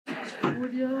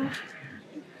would you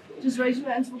just raise your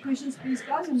hands for questions, please,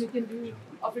 guys, and we can do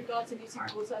Afrikaans and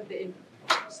Isic also at the end.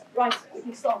 Right, we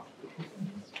can start.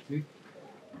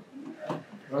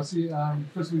 Rassie,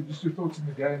 firstly, just your thoughts on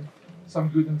the game. Some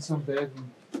good and some bad,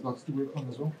 and lots to work on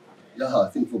as well. Yeah, I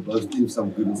think for both teams,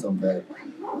 some good and some bad.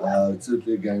 It's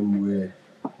certainly a game where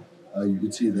you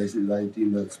could see they're a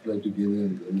team that's played together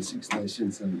in the Six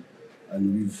Nations, and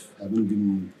we haven't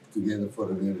been together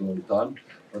for a very long time.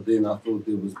 But then I thought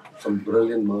there was some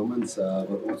brilliant moments,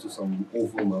 but also some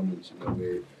awful moments,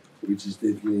 which is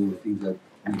definitely things that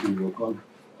we can work on.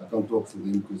 I can't talk for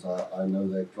them because I know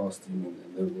they're a class team,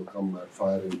 and they will come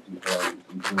firing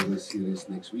into the series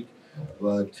next week.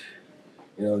 But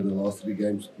the last 3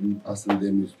 games, us and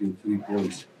them, it's been 3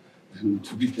 points. And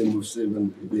to beat them with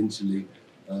 7 eventually,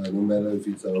 no matter if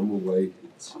it's a home or away,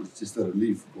 it's just a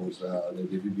relief because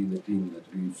they've never been a team that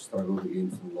we've struggled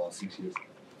against in the last 6 years.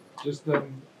 Just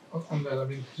on that, I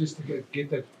mean, just to get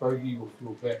that bogey off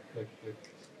your back,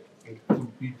 to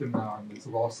beat them now, and it's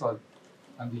the last side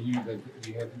under you that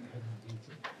you haven't beaten.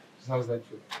 So how's that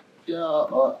feel? Yeah,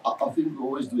 I think we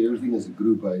always do everything as a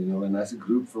group, and as a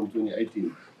group from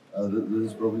 2018,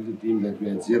 this is probably the team that we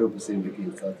had 0%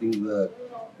 against. I think the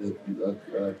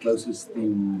closest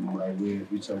team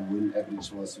which our win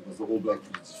average was the All Blacks,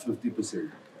 which is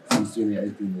 50% since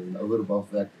 2018, and over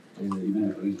above that,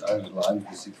 even the Irish Lions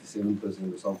was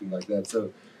 67% or something like that.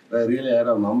 So they really had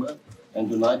our number. And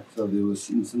tonight, there was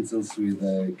instances where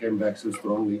they came back so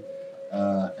strongly.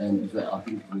 And I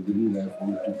think if they didn't have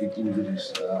 1 or 2 big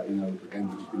injuries, the game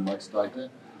would have been much tighter.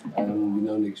 And we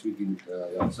know next weekend.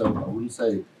 So I wouldn't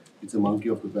say it's a monkey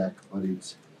off the back, but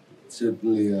it's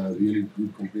certainly a really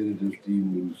good competitive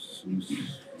team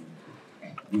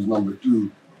who's number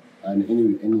 2. And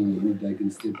any day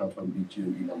can step up and beat you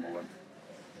and be number 1.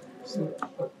 So,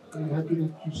 are you happy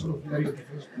that you sort of laid the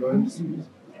first blow in the series?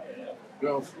 Yeah,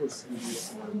 of course. It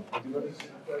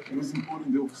was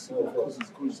important. Of course, as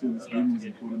coach said, this game was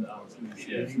important for us.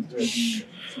 Since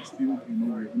 2016, we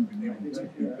haven't been able to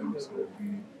beat them. So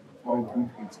our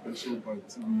group was special,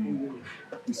 but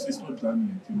it's just not done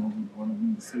yet. We want to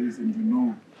win the series, and we know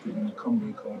they're going to come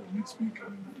back harder next week.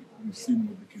 And we've seen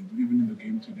what they can do. Even in the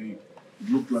game today, it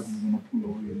looked like we were going to pull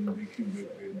away, and they came back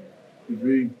there. A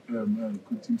very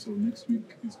good team. So next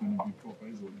week is going to be proper.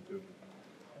 Is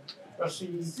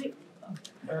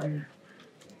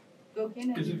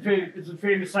it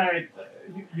fair to say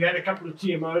you had a couple of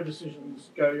TMO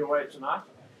decisions go your way tonight,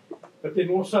 but then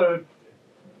also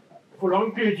for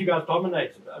long periods you guys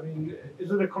dominated? I mean,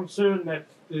 is it a concern that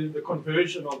the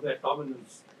conversion of that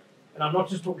dominance, and I'm not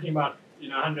just talking about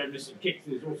 100 missing kicks,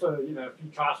 there's also a few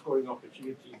try scoring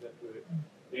opportunities that were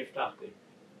left out there?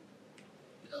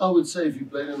 I would say if you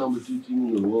play the number 2 team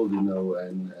in the world, and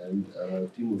a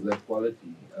team of that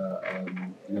quality,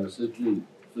 certainly,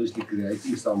 firstly,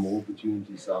 creating some more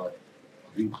opportunities. I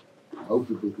think, hope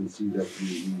people can see that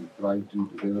we trying to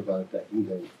develop our attacking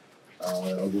game.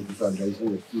 With the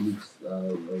foundation that Felix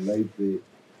laid there,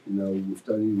 with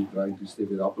Tony, we're trying to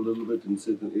step it up a little bit in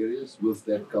certain areas. With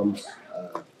that comes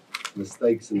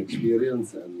mistakes and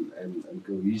experience and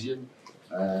cohesion.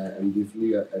 And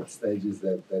definitely at stages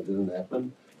that didn't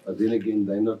happen. But then again,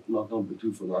 they're not number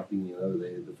 2 for nothing.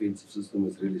 Their defensive system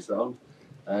is really sound.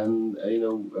 And,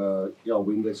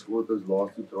 when they scored those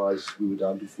last 2 tries, we were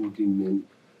down to 14 men.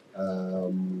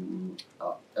 And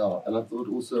I thought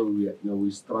also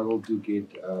we struggled to get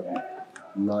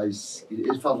nice.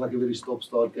 It felt like a very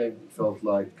stop-start game. It felt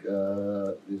like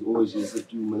there's always just a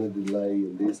 2-minute delay,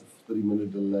 and there's a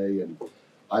 3-minute delay, and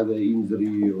either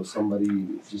injury or somebody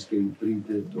just getting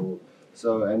treated,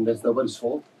 and that's nobody's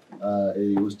fault.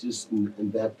 It was just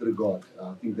in that regard.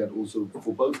 I think that also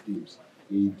for both teams,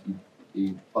 it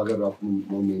buggered up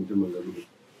momentum a little bit.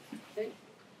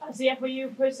 So for you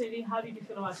personally, how did you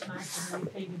feel about tonight when you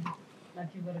played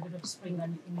like you got a bit of spring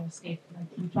in your step, like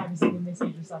you trying to send a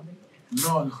message or something?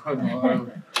 No.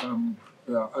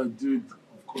 I did,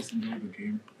 of course, enjoy the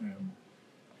game.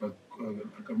 But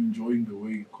I'm enjoying the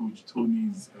way Coach Tony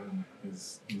is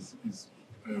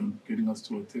getting us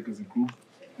to attack as a group,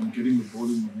 and getting the ball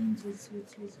in the hands was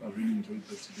I really enjoyed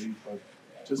that today. But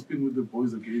just being with the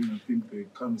boys again, I think the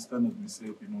kind of standard we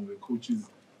set, the coaches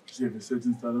have a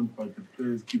certain standard, but the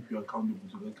players keep you accountable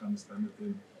to that kind of standard.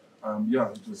 And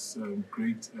it was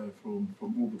great from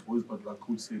all the boys. But like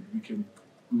Coach said,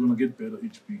 we're gonna get better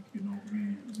each week.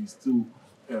 We still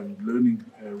learning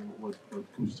what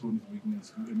Coach Tony's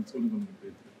weakness, and it's only going to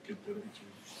get better each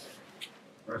week.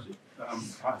 Rassie,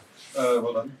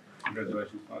 well done.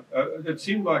 Congratulations, mate. It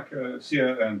seemed like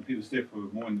Sia and Peter Steff were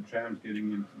more in the trams,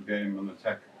 getting into the game on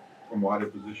attack from wider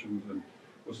positions, and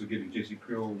also getting Jesse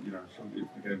Creel, you know, some of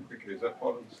the game quicker. Is that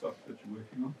part of the stuff that you're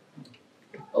working on?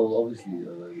 Oh, obviously,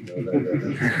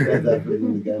 that's happened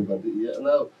in the game, but yeah,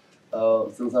 no.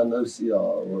 Since I know CR,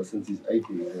 or since he's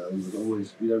 18, you know, he was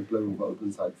always, we don't play with an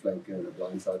open side flanker and a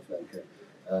blind side flanker,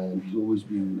 and he's always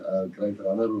been a great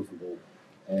runner of the ball,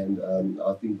 and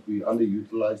I think we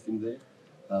underutilized him there.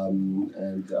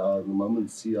 And the moment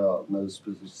CR knows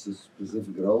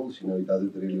specific roles, you know, he does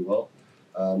it really well.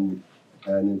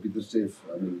 And then Peter Steph,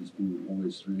 I mean, he's been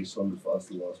always really solid for us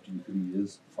the last 2, 3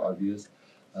 years, 5 years.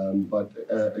 But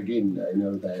again, you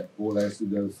know, the ball has to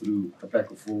go through a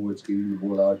pack of forwards, getting the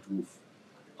ball out with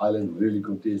Ireland really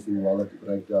contesting well at the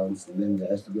breakdowns, and then it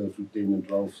has to go through 10 and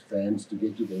 12 stands to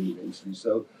get to them eventually.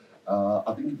 So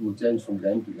I think it will change from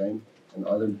game to game, and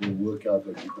Ireland will work out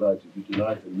what we try to do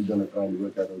tonight, and we're going to try and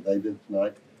work out what they did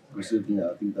tonight, because certainly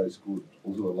I think they scored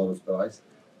also a lot of tries.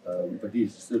 But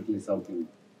yes, certainly something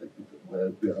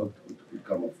that we hope would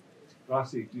come off.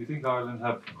 Rassie, do you think Ireland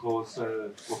have cause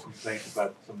for complaint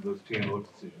about some of those TMO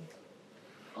decisions?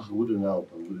 I wouldn't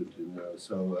help, I wouldn't, you know.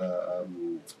 So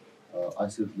I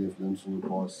certainly have learned from the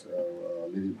past,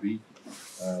 let it be.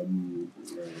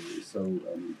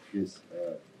 Yes,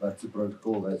 that's the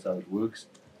protocol, that's how it works.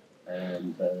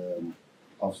 And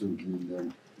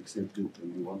absolutely accept it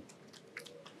and move on.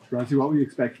 Rassie, what will you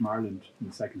expect from Ireland in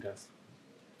the second test?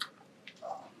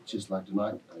 Just like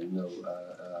tonight, you know,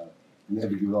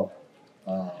 never give up.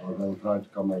 They'll try to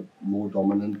come out more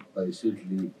dominant. They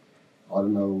certainly, I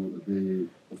don't know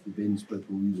if the bench split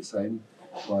will be the same,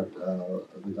 but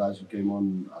the guys who came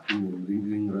on, I think when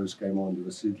Ring Rose came on, there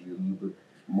was certainly a little bit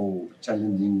more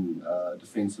challenging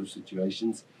defensive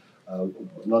situations.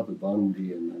 Not with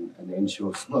Bondi and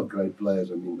Enshaw's not great players.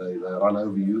 I mean, they run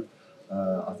over you.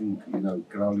 I think, you know,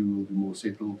 Crowley will be more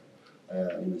settled.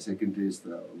 In the second test,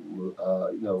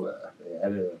 you know, they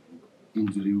had an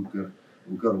injury, Hooker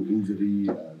an injury,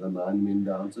 the 9 men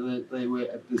down. So they were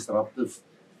at disruptive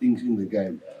things in the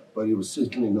game. But it was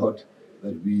certainly not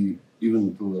that we, even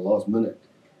until the last minute,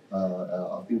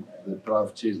 I think the try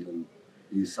of Cheslin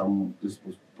this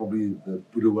was probably the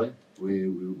put away where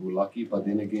we were lucky. But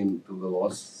then again, till the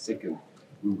last second,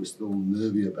 we were still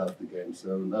nervy about the game.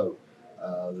 So no,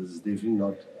 this is definitely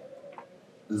not.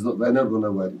 They're not going to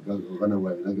run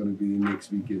away. They're going to be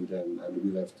next weekend, and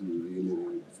we'll have to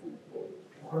really perform.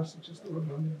 Rassie, just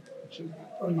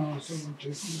on now, so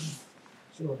Jesse,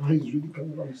 so how he's really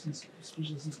coming on,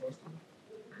 especially since last time.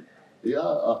 Yeah,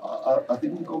 I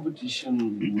think the competition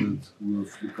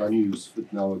with Lukani, who's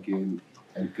fit now again,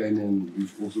 and Kanan,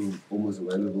 who's also almost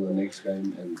available the next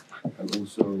game, and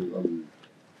also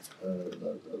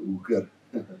Hooker.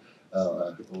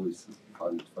 I could always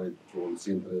find for the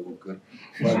centre Hooker.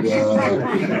 But he's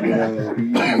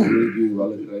really doing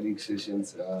well at training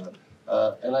sessions.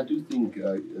 And I do think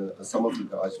some of the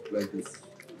guys who played this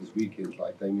weekend,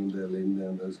 like Damien Delende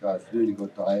and those guys, really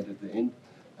got tired at the end.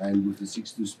 And with the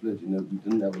 6-2 split, you know, we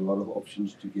didn't have a lot of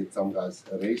options to get some guys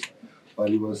a rest. But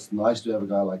it was nice to have a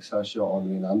guy like Sasha on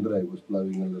when Andre was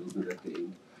blowing a little bit at the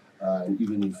end. And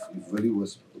even if Willie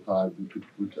was tired, we could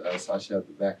put Sasha at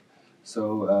the back.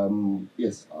 So,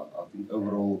 yes, I think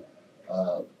overall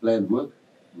planned work.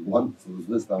 We won for the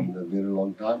first time in a very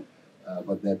long time.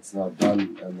 But that's now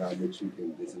done, and now next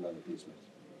weekend there's another test match.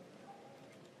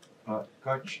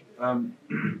 Coach,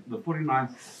 the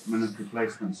 49th minute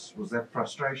replacements, was that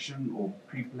frustration or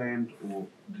pre-planned, or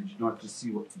did you not just see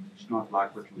did you not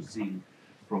like what you were seeing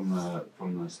from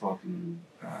the starting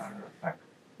pack?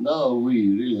 No, we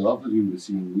really loved what we were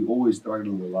seeing. We always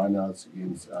struggled the lineouts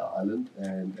against Ireland,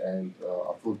 and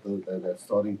I thought that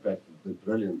starting pack was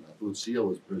brilliant. I thought Sia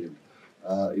was brilliant,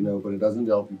 you know, but it doesn't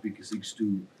help you pick a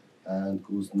 6-2. And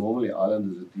because normally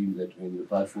Ireland is a team that when the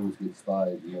typhoons get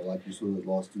tired, you know, like you saw the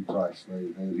last 2 tries,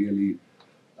 they really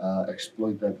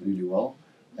exploit that really well.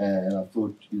 And I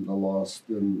thought the last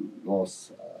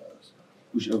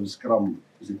push over scrum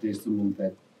is a testament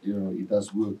that, you know, it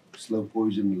does work slow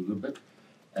poison a little bit.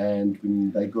 And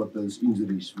when they got those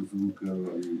injuries with Hooker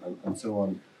and so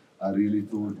on, I really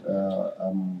thought,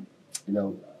 you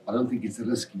know, I don't think it's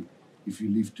risky if you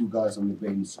leave 2 guys on the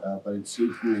bench, but it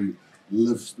certainly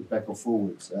lifts the pack of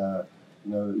forwards. You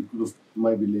know, you could have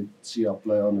maybe let Sia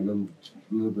play on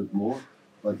a little bit more,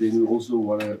 but then you also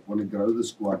want to grow the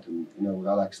squad, and you know,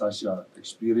 like Sasha,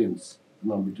 experience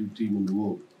the #2 team in the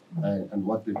world, and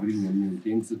what they bring in the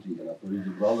intensity. And I thought he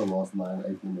did well the last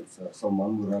 9-8 minutes.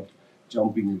 Someone Murat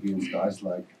jumping against guys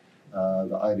like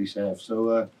the Irish have.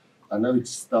 So I know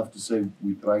it's tough to say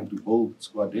we're trying to build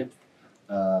squad depth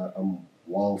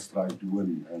whilst trying to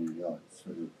win, and yeah.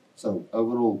 So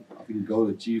overall, I think goal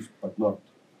achieved, but not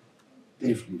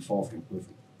definitely far from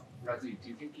perfect. Rassie, do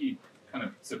you think he kind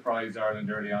of surprised Ireland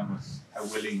early on was how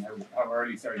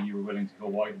early you were willing to go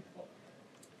wide with the ball.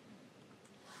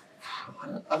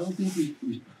 I don't think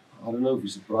I don't know if we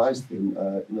surprised them.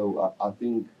 I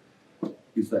think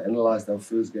if they analysed our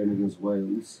first game against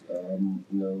Wales,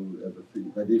 they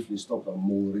definitely stopped our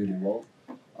maul really well.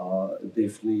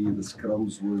 Definitely the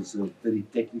scrums was very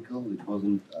technical. It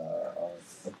wasn't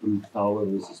a brute power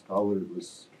versus power. It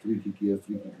was free kick here,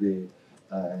 free kick there.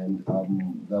 And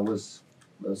that was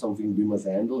something we must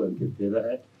handle and get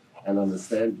better at and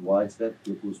understand why it's that,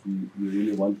 because we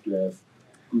really want to have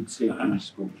good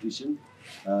set-piece competition.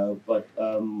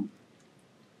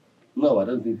 No, I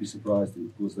don't think we surprised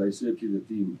them, because they're certainly the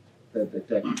team that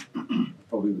attacked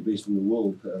probably the best in the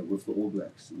world with the All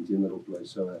Blacks in general play.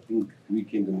 So I think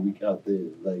week in and week out there,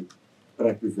 they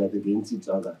practice that against each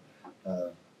other.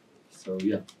 So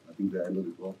yeah, I think they handled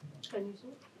it well.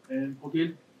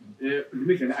 Okay.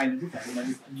 Limit and calling the guys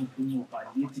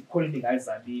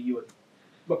and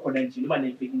the connection,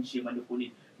 making shame and the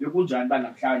police. You go join by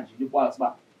the charge, you pass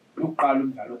back, you call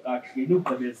them, you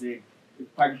look at the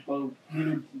practical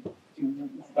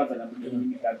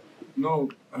No,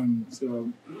 so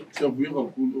we have a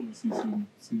good overseason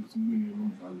since many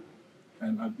long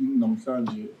and I think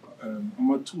namhlanje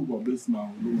amathuba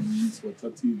besinawo lo mnisi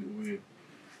wathathile we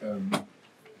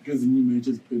ngezinye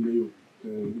matches pheleyo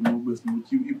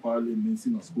besinothi ibhale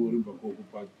nesingascore emva koko,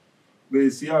 but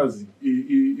besiyazi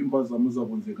impazamo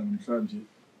ezakwenzeka namhlanje,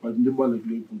 but into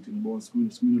ebalulekileyo futhi ngibona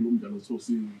simine lo mdlalo, so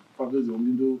sifake zonke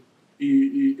into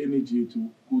i-energy yethu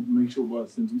could make sure uba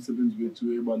senze umsebenzi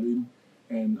wethu ebaleni.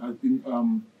 And I think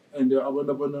and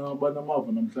abantu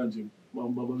abanamava namhlanje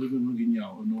babeke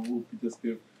ngenyawo no-Peter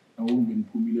Steph nangokungena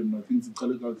iphumile. Mna I think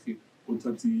siqale kakuhle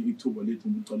othatha ithuba lethu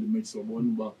ngokuqala imatch, sabona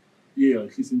uba iye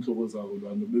yahlisa inhloko zabo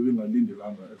lana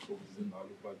bebengalindelanga ehloko zengalo,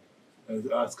 but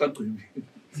asikagqibi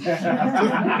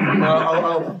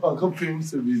akapheli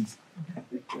umsebenzi.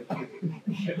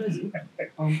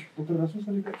 Dr. Erasmus,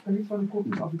 kan ik van de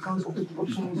kopjes Afrikaans op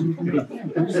zo'n manier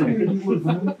die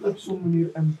oorwinning op zo'n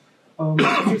manier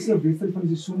eerste wedstrijd van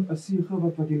die seizoen, een zege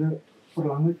wat jullie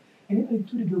verlangen. En net uit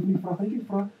tweede deel van die vraag, kan ik je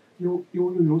vragen,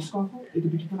 jou loskakel, het een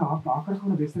beetje van een haker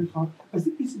van een wedstrijd gehad. Is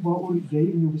dit iets waaroor jij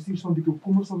in jouw bestuurspan een beetje op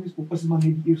kommer zal wees, of is het maar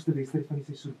net die eerste wedstrijd van die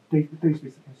seizoen, thuiswedstrijd van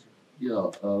die seizoen? Ja,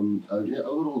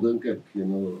 overal denk ik,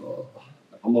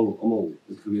 allemaal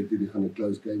het geweet die gaan een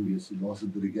close game wees. Die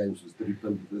laatste 3 games was 3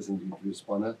 punten tussen die 2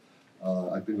 spanne.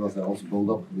 Ek dink was 'n ons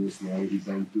build-up geweest na die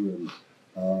game toe, en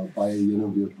baie heen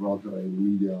en weer praat in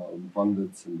media en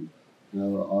pundits en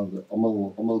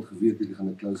allemaal het geweet die gaan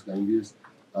een close game wees.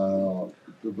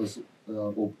 Dit was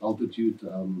op altitude.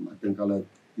 Ek dink hulle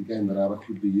die game regtig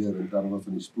goed beheer in terme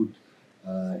van die spoed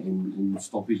en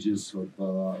stoppages wat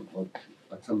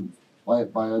ek sal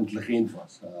baie intelligent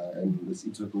was, en dis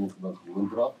iets wat ons vandag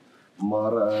gewoond raak,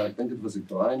 maar ek dink dit was 'n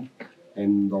grind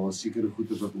en daar was sekere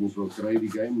goeie wat ons wou kry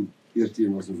die game. Eerste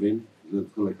een was 'n wen, ons het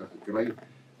gelukkig gekry.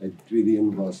 Die tweede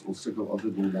een was ons sukkel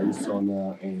altyd in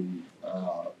lynsane en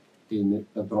dit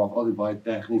draak altyd baie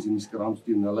tegnies in die scrums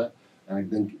teen hulle, en ek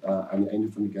dink aan die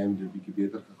einde van die game het dit 'n bietjie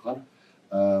beter gegaan,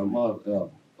 maar ja,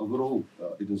 overall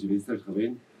het ons die wedstryd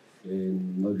gewen.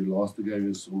 En nou die laaste game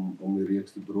is om die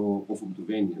reeks te draw of om te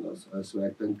wen. So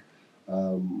ek dink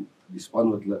die span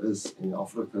wat hulle is en die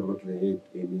afrigter wat hulle het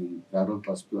en die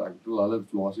wêreldklas speel. Ek bedoel hulle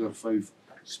het laas jaar 5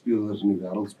 spelers in die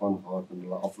wêreldspan gehad en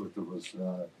hulle afrigter was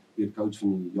weer coach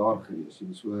van die jaar gewees.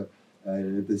 En so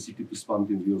dit is die tipe span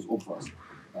teen wie ons op was.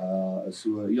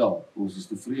 So ja, ons is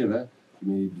tevrede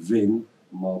met wen,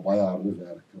 maar baie harde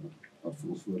werk wat vir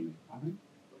ons voorlê.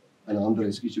 En Andre,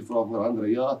 ekskuus jy vraag maar Andre,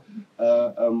 ja,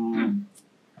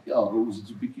 ons het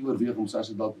 'n bietjie oorweeg om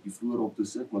Sasha dalk 'n bietjie vroeër op te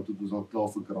sit, maar toe het ons al klaar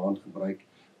vir Grant gebruik,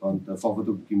 want Faf het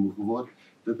ook 'n bietjie moeg geword.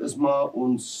 Dit is maar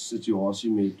ons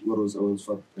situasie met oor ons ouens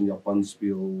wat in Japan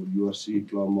speel, URC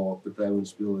klaarmaak, party ouens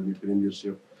speel in die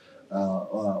Premiership,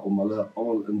 om hulle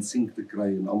almal in sync te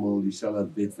kry en almal dieselfde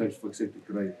wedstrydfiksie te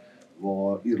kry,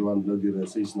 waar Ierland nou deur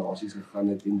 6 nasies gegaan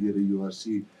het en deur die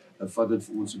URC. Vat dit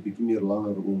vir ons 'n bietjie meer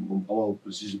langer om almal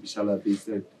presies op dieselfde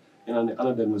wedstryd. En dan die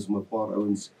ander ding is om 'n paar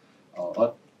ouens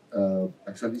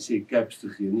ek sal nie sê caps te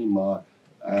gee nie, maar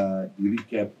hierdie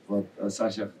cap wat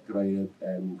Sasha gekry het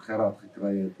en Gerard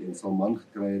gekry het en Salman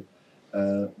gekry het,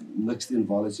 niks teen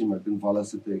Wallace nie, maar ek dink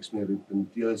Wallace het 'n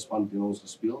eksperimentele span teen ons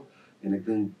gespeel, en ek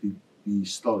dink die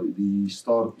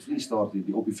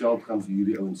op die veld gaan vir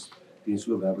hierdie ouens teen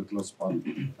so 'n wêreldklas span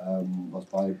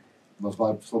was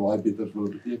baie beter vir hulle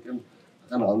beteken. Ek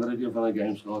gaan 'n ander deel van die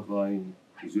games gehad waar hy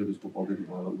dus kop altyd die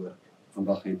bal oor.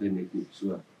 Vandag het hy net nie,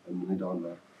 so hy moet net daaraan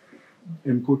werk.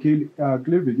 Mkhokheli,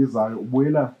 kule veki ezayo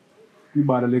ubuyela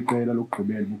kwibala leqela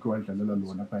lokugqibela ubukhe wadlalela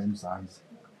lona apha eMzantsi.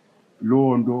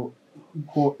 loo nto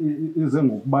ize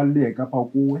ngokubaluleka apha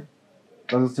kuwe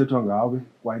xa sithethwa ngawe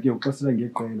kwaye ke xa sithetha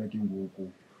ngeqela ke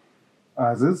ngoku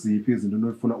zeziphi izinto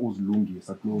onofuna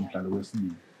uzilungisa kulo mdlalo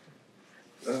wesibini?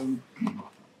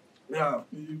 Yeah,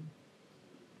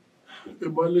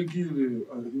 ebalulekile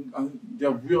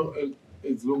ndiyavuya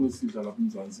as long as sidlala apha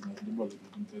eMzantsi ngathi into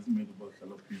ebalulekile into esimele uba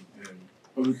sidlala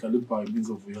babedlala eBhayi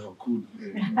bendizovuya kakhulu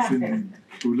nasendlini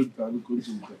kule kudala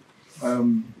ugoduka.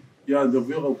 Yeah,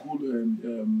 ndiyavuya kakhulu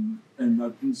and I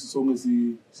think sisonke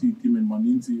siyitim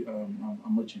maninzi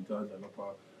amajita adlala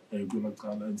apha kwelaa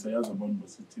cala and siyayazi abantu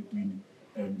baseThekwini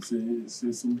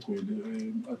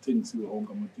sesimgcwele athengisiwe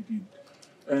onke amatikiti.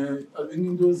 I think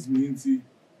into ezininzi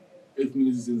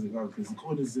ekufuneka sizenze kakuhle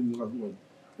zikhona ezizenze kakuhle.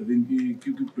 I think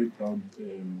i-breakdown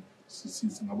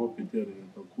singababhetere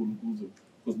kakhulu kuzo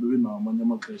because bebenawo amanye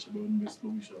amaxesha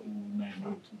beslowisa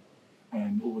u-9-2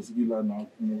 and oversikila nawo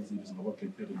kumozile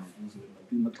singababhetere nakuzo. I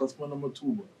think naxa sifuna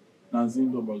amathuba nansi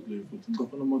into abakuleyo futhi xa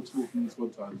sifuna amathuba kufuneka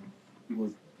siwathathe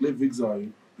because kule veki zayo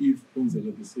if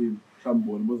kwenzeka the same mhlawumbi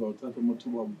bona bazawuthatha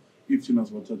amathuba abo if thina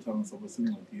siwathathanga saba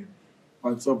sengxakini.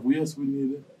 But savuya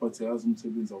siwinile but siyazi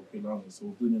umsebenzi awuphelanga so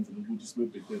kunyanzeleka ukuthi sibe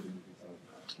bhetere.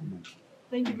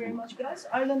 Thank you very much, guys.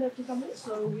 Ireland have to come in,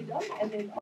 so we're done, and then